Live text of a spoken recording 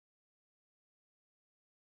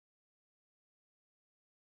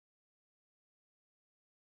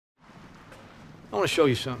I want to show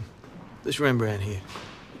you something. This Rembrandt here.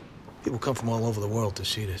 People come from all over the world to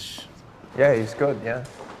see this. Yeah, he's good, yeah.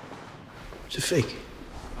 It's a fake.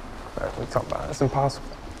 What are you talking about? That's impossible.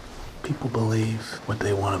 People believe what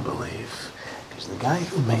they want to believe. Because the guy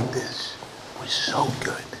who made this was so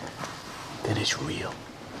good that it's real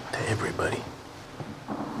to everybody.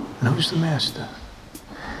 And who's the master?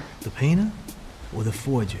 The painter or the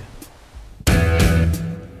forger?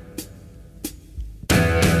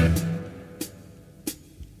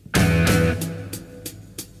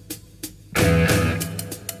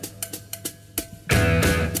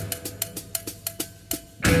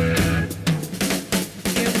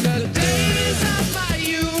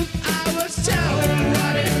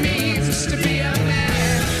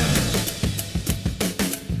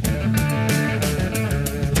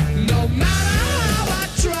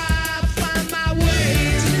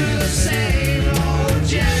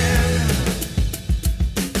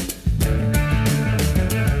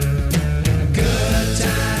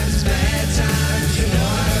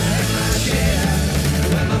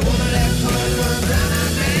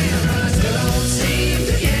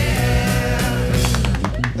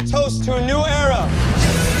 Toast to a new era.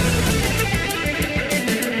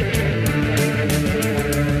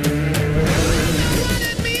 What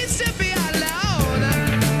it means to be alone.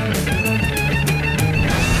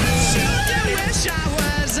 Sure wish I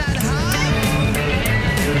was at home.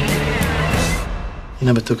 You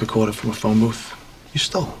never took a quarter from a phone booth. You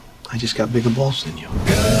stole. I just got bigger balls than you.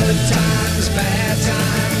 Good times, bad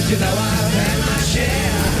times, you know I've had